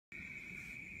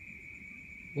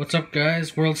What's up,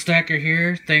 guys? World Stacker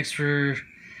here. Thanks for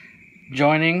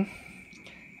joining.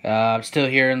 I'm still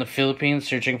here in the Philippines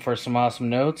searching for some awesome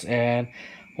notes and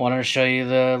wanted to show you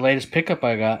the latest pickup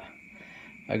I got.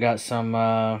 I got some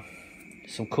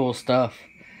cool stuff.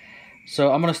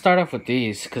 So I'm going to start off with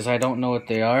these because I don't know what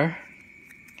they are.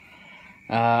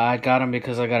 I got them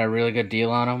because I got a really good deal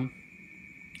on them.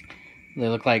 They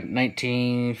look like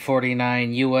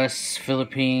 1949 US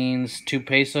Philippines 2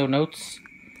 peso notes.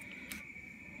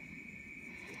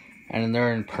 And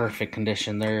they're in perfect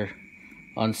condition. They're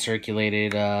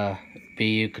uncirculated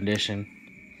BU condition.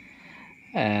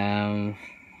 I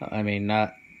mean,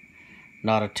 not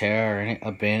a tear or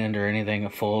a bend or anything, a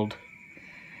fold.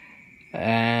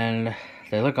 And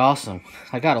they look awesome.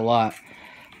 I got a lot.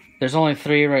 There's only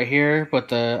 3 right here,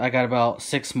 but I got about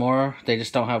 6 more. They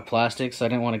just don't have plastic, so I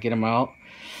didn't want to get them out.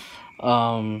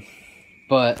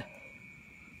 But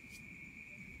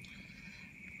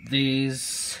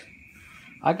these,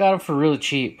 I got them for really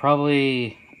cheap,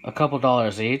 probably a couple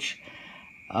dollars each.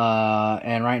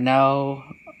 And right now,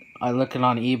 I'm looking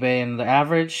on eBay, and the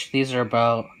average, these are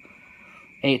about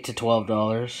 $8 to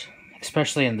 $12,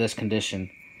 especially in this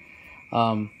condition.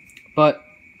 But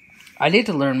I need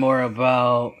to learn more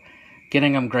about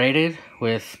getting them graded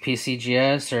with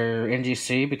PCGS or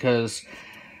NGC because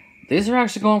these are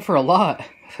actually going for a lot.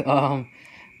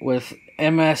 With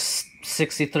MS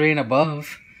 63 and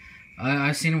above,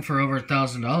 I've seen them for over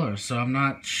 $1,000, so I'm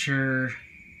not sure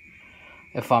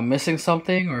if I'm missing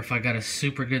something or if I got a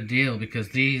super good deal, because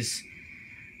these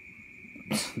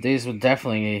would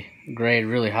definitely grade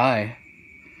really high.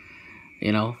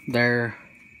 You know, they're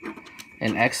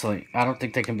in excellent. I don't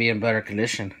think they can be in better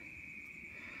condition.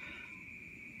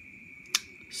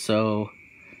 So,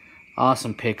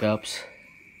 awesome pickups.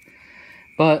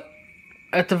 But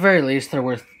at the very least, they're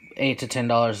worth $8 to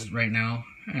 $10 right now,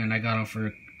 and I got them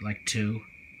for like 2.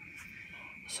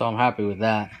 So I'm happy with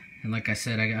that. And like I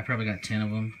said, I probably got 10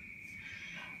 of them.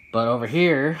 But over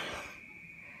here,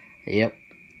 yep,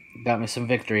 got me some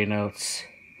victory notes.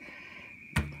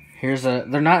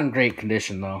 They're not in great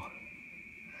condition though.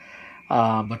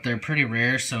 But they're pretty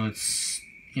rare, so it's,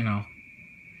 you know,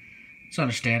 it's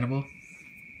understandable.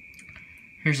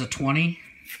 Here's a 20.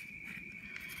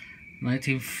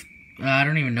 I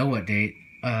don't even know what date.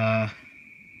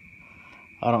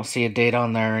 I don't see a date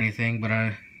on there or anything,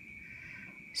 but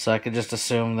so I could just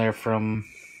assume they're from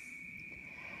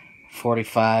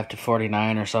 45 to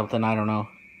 49 or something, I don't know.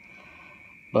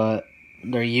 But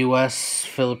they're US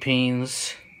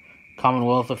Philippines,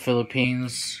 Commonwealth of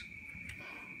Philippines,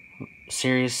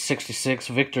 Series 66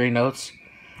 victory notes.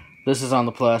 This is on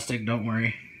the plastic, don't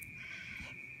worry.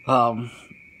 So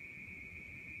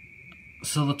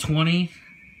the 20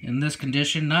 in this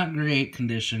condition, not great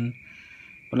condition,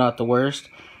 but not the worst.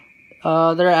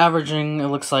 They're averaging, it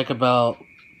looks like, about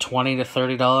 $20 to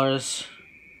 $30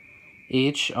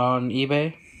 each on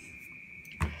eBay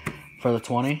for the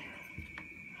 20.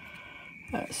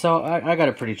 So I got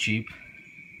it pretty cheap,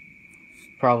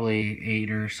 probably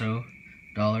 $8 or so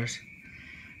dollars.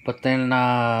 But then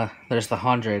there's the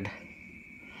 100,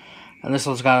 and this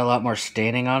one's got a lot more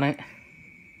staining on it.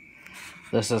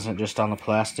 This isn't just on the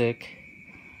plastic.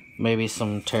 Maybe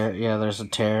some tear. Yeah, there's a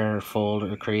tear or fold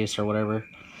or crease or whatever.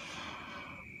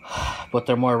 But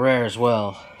they're more rare as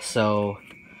well. So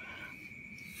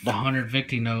the 100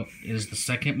 victory note is the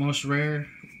second most rare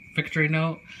victory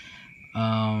note.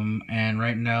 And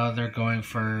right now they're going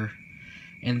for,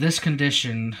 in this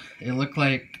condition, it looked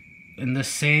like in the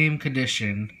same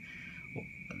condition,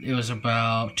 it was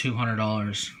about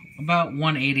 $200. About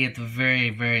 $180 at the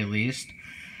very, very least.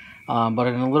 But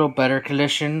in a little better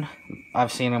condition,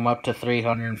 I've seen them up to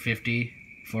 $350,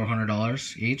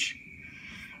 $400 each.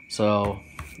 So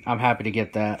I'm happy to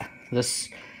get that.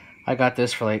 I got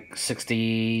this for like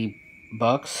 $60,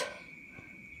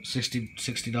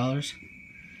 $60.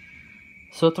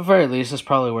 So at the very least, it's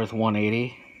probably worth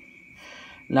 $180.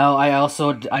 Now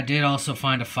I did also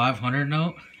find a 500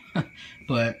 note,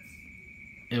 but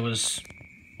it was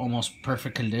almost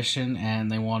perfect condition, and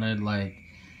they wanted like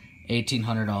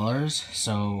 $1,800.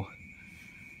 So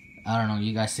I don't know.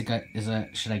 You guys think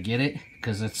should I get it?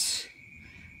 Because it's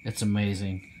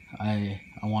amazing. I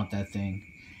want that thing.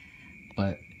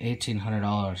 But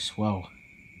 $1,800. Whoa,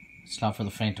 it's not for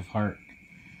the faint of heart.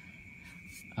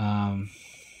 I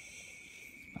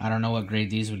don't know what grade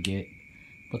these would get,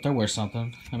 but they're worth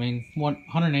something. I mean,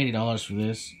 $180 for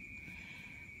this.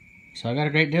 So I got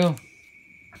a great deal.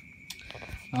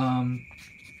 And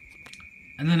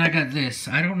then I got this.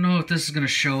 I don't know if this is going to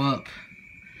show up.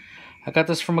 I got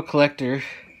this from a collector,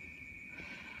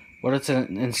 but it's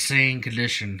in insane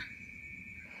condition.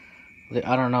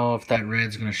 I don't know if that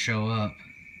red's gonna show up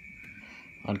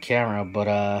on camera,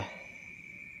 but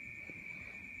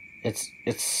it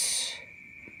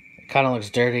kind of looks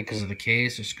dirty because of the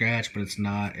case or scratch, but it's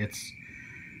not.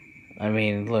 I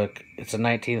mean, look, it's a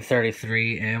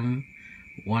 1933 M,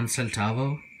 1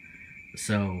 centavo,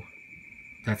 so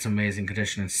that's amazing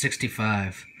condition. It's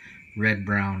 65, red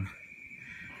brown.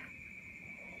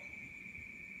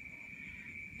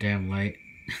 Damn light.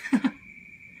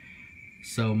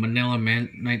 So Manila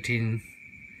Mint,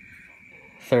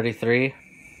 1933.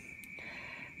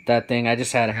 That thing, I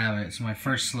just had to have it. It's my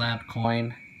first slab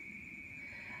coin.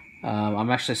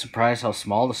 I'm actually surprised how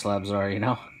small the slabs are, you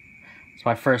know. It's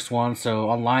my first one, so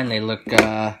online they look,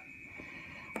 I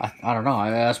don't know.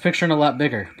 I was picturing a lot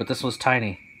bigger, but this was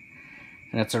tiny.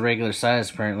 And it's a regular size,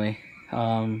 apparently.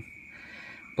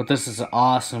 But this is an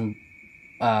awesome,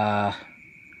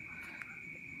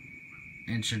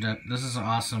 this is an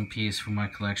awesome piece for my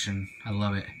collection. I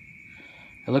love it.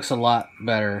 It looks a lot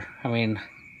better. I mean,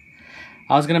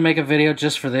 I was gonna make a video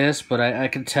just for this, but I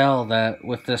could tell that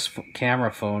with this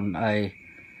camera phone, I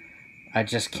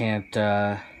just can't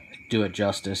do it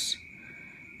justice.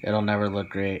 It'll never look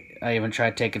great. I even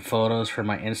tried taking photos for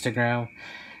my Instagram.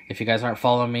 If you guys aren't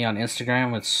following me on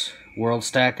Instagram, it's World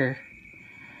Stacker.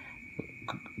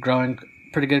 Growing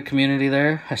pretty good community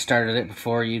there. I started it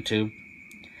before YouTube.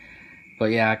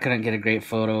 But yeah, I couldn't get a great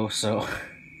photo, so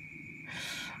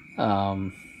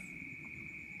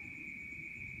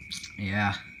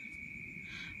yeah.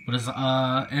 But it's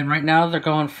and right now they're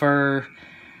going for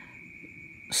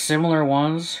similar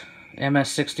ones,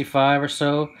 MS65 or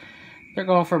so. They're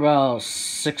going for about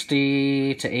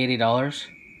 $60 to $80.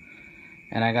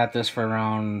 And I got this for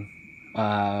around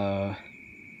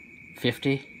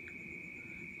 $50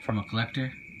 from a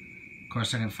collector. Of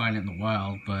course, I didn't find it in the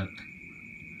wild, but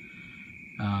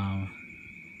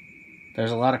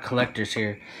there's a lot of collectors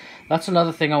here. That's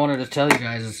another thing I wanted to tell you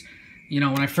guys is, you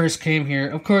know, when I first came here,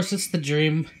 of course, it's the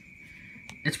dream.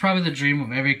 It's probably the dream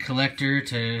of every collector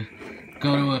to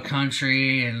go to a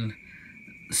country and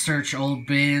search old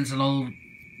bins and old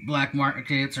black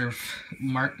markets or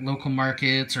local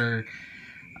markets or,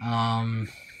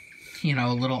 you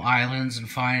know, little islands and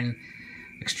find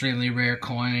extremely rare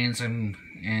coins and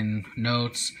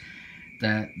notes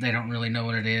that they don't really know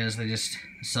what it is. They just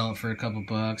sell it for a couple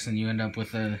bucks and you end up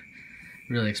with a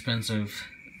really expensive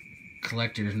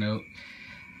collector's note.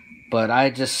 But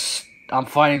I'm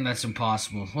finding that's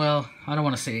impossible. Well, I don't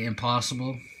want to say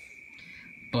impossible,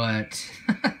 but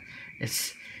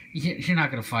you're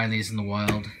not going to find these in the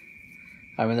wild.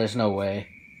 I mean, there's no way.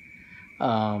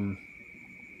 I've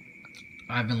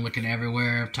been looking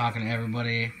everywhere, talking to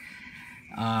everybody,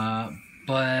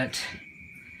 but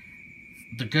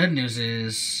the good news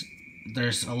is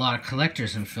there's a lot of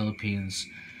collectors in the Philippines,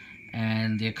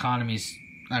 and the economy's,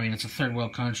 I mean, it's a third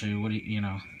world country. What do you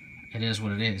know, it is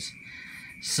what it is.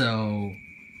 So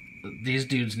these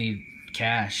dudes need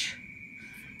cash.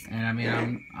 And I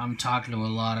mean, I'm talking to a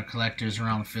lot of collectors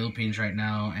around the Philippines right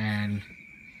now, and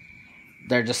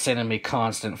they're just sending me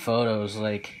constant photos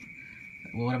like,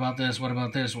 well, what about this? What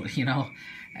about this? You know?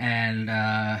 And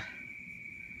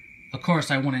of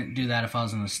course, I wouldn't do that if I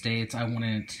was in the States. I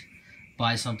wouldn't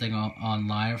buy something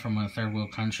online from a third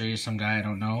world country, some guy I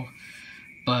don't know.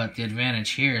 But the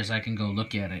advantage here is I can go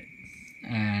look at it,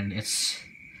 and it's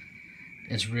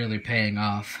really paying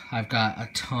off. I've got a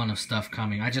ton of stuff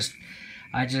coming. I just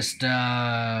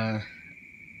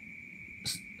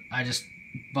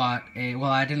bought a,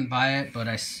 well, I didn't buy it, but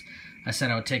I said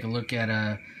I would take a look at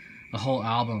a whole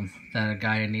album that a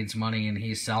guy needs money and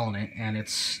he's selling it, and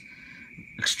it's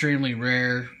extremely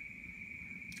rare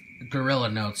gorilla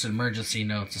notes, emergency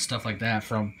notes, and stuff like that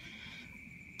from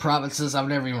provinces I've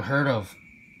never even heard of,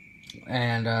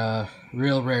 and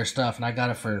real rare stuff, and I got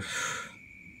it for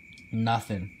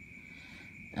nothing.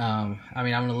 I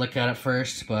mean, I'm gonna look at it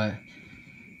first, but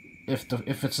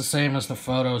if it's the same as the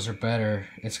photos or better,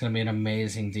 it's gonna be an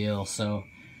amazing deal. So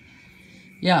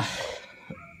yeah,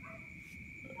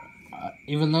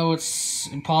 even though it's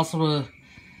impossible to,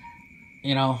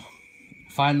 you know,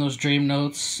 find those dream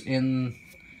notes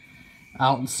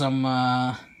out in some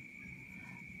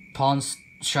pawn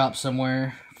shop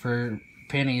somewhere for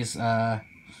pennies,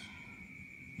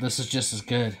 this is just as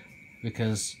good,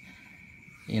 because,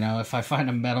 you know, if I find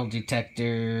a metal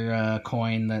detector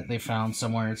coin that they found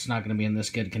somewhere, it's not going to be in this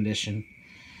good condition.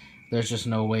 There's just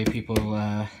no way people,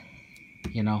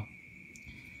 you know.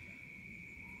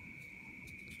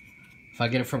 If I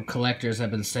get it from collectors that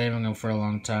have been saving them for a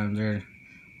long time, they're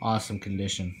awesome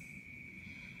condition.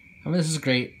 I mean, this is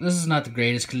great. This is not the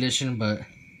greatest condition, but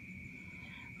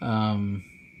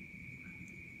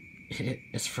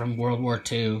it's from World War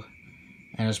II,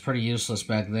 and it's pretty useless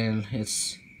back then.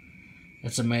 It's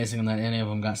amazing that any of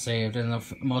them got saved, and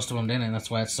most of them didn't.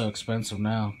 That's why it's so expensive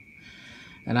now.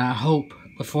 And I hope,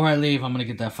 before I leave, I'm going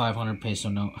to get that 500 peso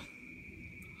note.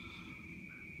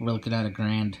 We're looking at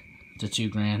 $1,000 to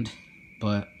 $2,000,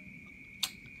 but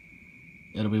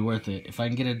it'll be worth it. If I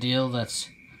can get a deal that's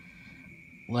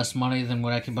less money than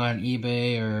what I can buy on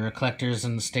eBay or collectors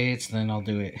in the States, then I'll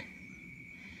do it.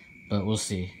 But we'll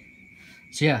see.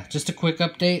 So yeah, just a quick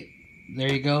update.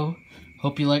 There you go.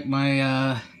 Hope you like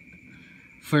my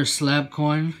first slab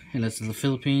coin, and it's in the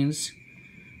Philippines.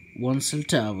 1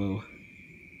 centavo.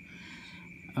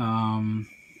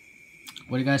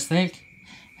 What do you guys think?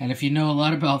 And if you know a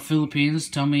lot about Philippines,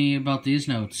 tell me about these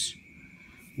notes.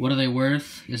 What are they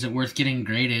worth? Is it worth getting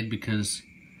graded? Because,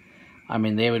 I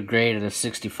mean, they would grade at a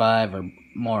 65 or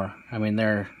more. I mean,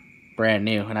 they're brand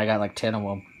new, and I got like 10 of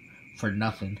them for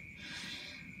nothing.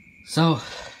 So,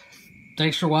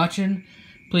 thanks for watching.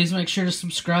 Please make sure to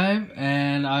subscribe,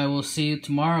 and I will see you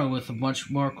tomorrow with a bunch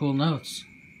more cool notes.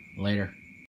 Later.